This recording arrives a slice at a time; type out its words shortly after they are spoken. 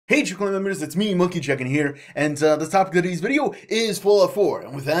Hey channel members, it's me, Monkey Checking here, and the topic of today's video is Fallout 4,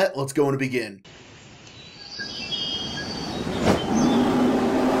 and with that, let's go and begin.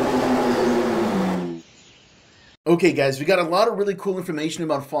 Okay guys, we got a lot of really cool information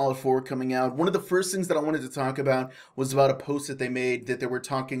about Fallout 4 coming out. One of the first things that I wanted to talk about was about a post that they made that they were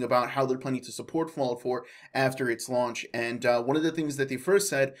talking about how they're planning to support Fallout 4 after its launch. And one of the things that they first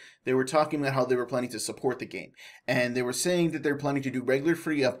said, they were talking about how they were planning to support the game. And they were saying that they're planning to do regular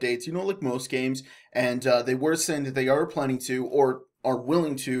free updates, you know, like most games. And they were saying that they are planning to, or are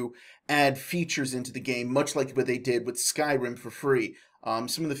willing to, add features into the game, much like what they did with Skyrim for free.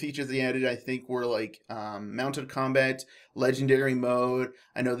 Some of the features they added, I think, were like mounted combat, legendary mode.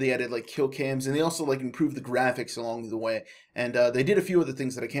 I know they added like kill cams, and they also like improved the graphics along the way. And they did a few other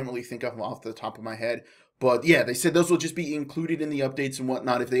things that I can't really think of off the top of my head. But yeah, they said those will just be included in the updates and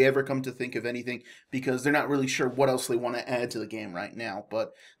whatnot if they ever come to think of anything, because they're not really sure what else they want to add to the game right now.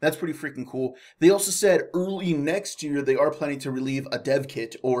 But that's pretty freaking cool. They also said early next year they are planning to release a dev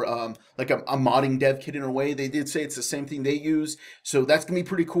kit, or like a modding dev kit in a way. They did say it's the same thing they use, so that's gonna be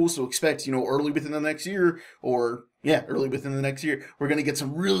pretty cool. So expect, you know, early within the next year, or yeah, early within the next year, we're going to get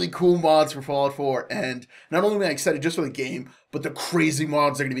some really cool mods for Fallout 4. And not only am I excited just for the game, but the crazy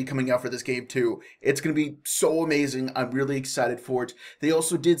mods are going to be coming out for this game too. It's going to be so amazing. I'm really excited for it. They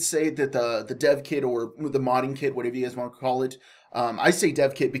also did say that the dev kit, or the modding kit, whatever you guys want to call it, I say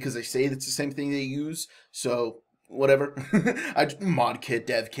dev kit because they say it's the same thing they use, so whatever. Mod kit,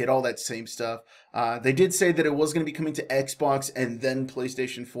 dev kit, all that same stuff. They did say that it was going to be coming to Xbox and then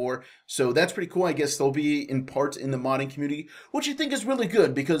PlayStation 4, so that's pretty cool. I guess they'll be in part in the modding community, which I think is really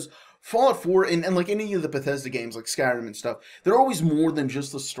good, because Fallout 4 and like any of the Bethesda games like Skyrim and stuff, they're always more than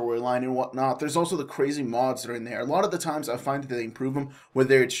just the storyline and whatnot. There's also the crazy mods that are in there. A lot of the times I find that they improve them,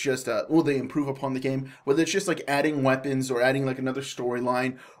 whether it's just, well, they improve upon the game, whether it's just like adding weapons or adding like another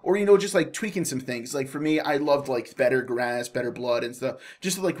storyline, or, you know, just like tweaking some things. Like for me, I loved like better grass, better blood and stuff,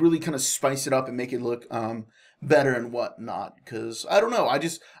 just to like really kind of spice it up and make it look, better and whatnot, because I don't know,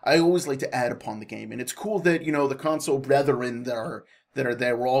 I always like to add upon the game, and it's cool that, you know, the console brethren that are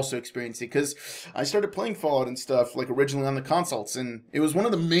there were also experiencing it, because I started playing Fallout and stuff like originally on the consoles, and it was one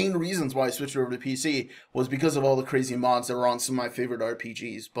of the main reasons why I switched over to PC was because of all the crazy mods that were on some of my favorite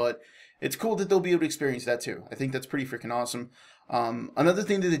RPGs. But it's cool that they'll be able to experience that too. I think that's pretty freaking awesome. Another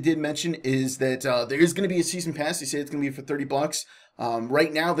thing that they did mention is that there is going to be a season pass. They say it's going to be for $30.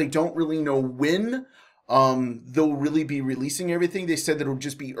 Right now they don't really know when they'll really be releasing everything. They said that it'll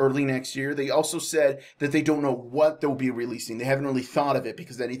just be early next year. They also said that they don't know what they'll be releasing. They haven't really thought of it,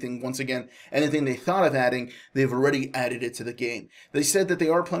 because anything they thought of adding, they've already added it to the game. They said that they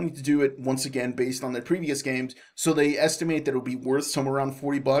are planning to do it once again based on their previous games, so they estimate that it'll be worth somewhere around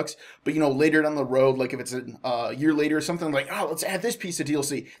 $40. But, you know, later down the road, like if it's a year later or something, like, oh, let's add this piece of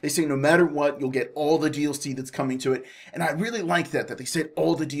DLC. They say no matter what, you'll get all the DLC that's coming to it. And I really like that they said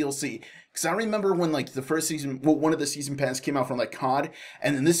all the DLC. Because I remember when, like, the first season, well, one of the season pass came out from, like, COD,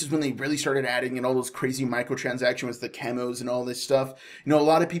 and then this is when they really started adding in all those crazy microtransactions with the camos and all this stuff. You know, a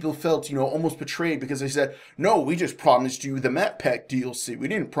lot of people felt, you know, almost betrayed, because they said, no, we just promised you the map pack DLC. We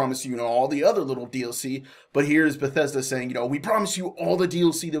didn't promise you, you know, all the other little DLC. But here's Bethesda saying, you know, we promise you all the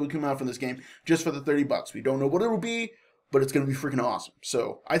DLC that would come out from this game just for the $30. We don't know what it'll be, but it's going to be freaking awesome.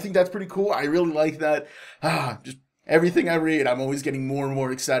 So I think that's pretty cool. I really like that. Just everything I read, I'm always getting more and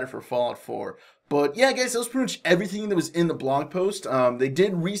more excited for Fallout 4. But yeah, guys, that was pretty much everything that was in the blog post. They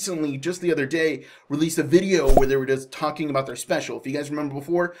did recently, just the other day, release a video where they were just talking about their special. If you guys remember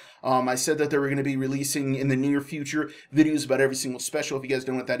before, I said that they were going to be releasing in the near future videos about every single special. If you guys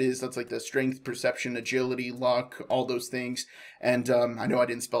don't know what that is, that's like the strength, perception, agility, luck, all those things. And I know I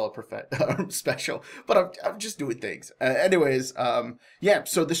didn't spell it special, but I'm just doing things. Anyways, yeah,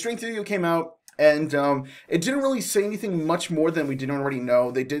 so the strength video came out. And it didn't really say anything much more than we didn't already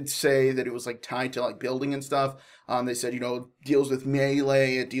know. They did say that it was like tied to like building and stuff. They said, you know, deals with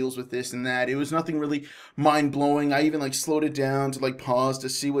melee, it deals with this and that. It was nothing really mind-blowing. I even like slowed it down to like pause to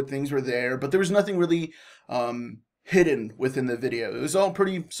see what things were there. But there was nothing really hidden within the video. It was all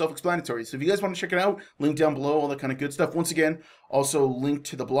pretty self-explanatory. So if you guys want to check it out, link down below, all that kind of good stuff. Once again, also link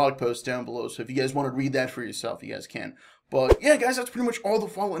to the blog post down below. So if you guys want to read that for yourself, you guys can. But yeah, guys, that's pretty much all the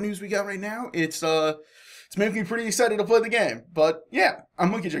Fallout news we got right now. It's making me pretty excited to play the game. But yeah,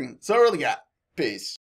 I'm Monkey Chicken. So I really got. Peace.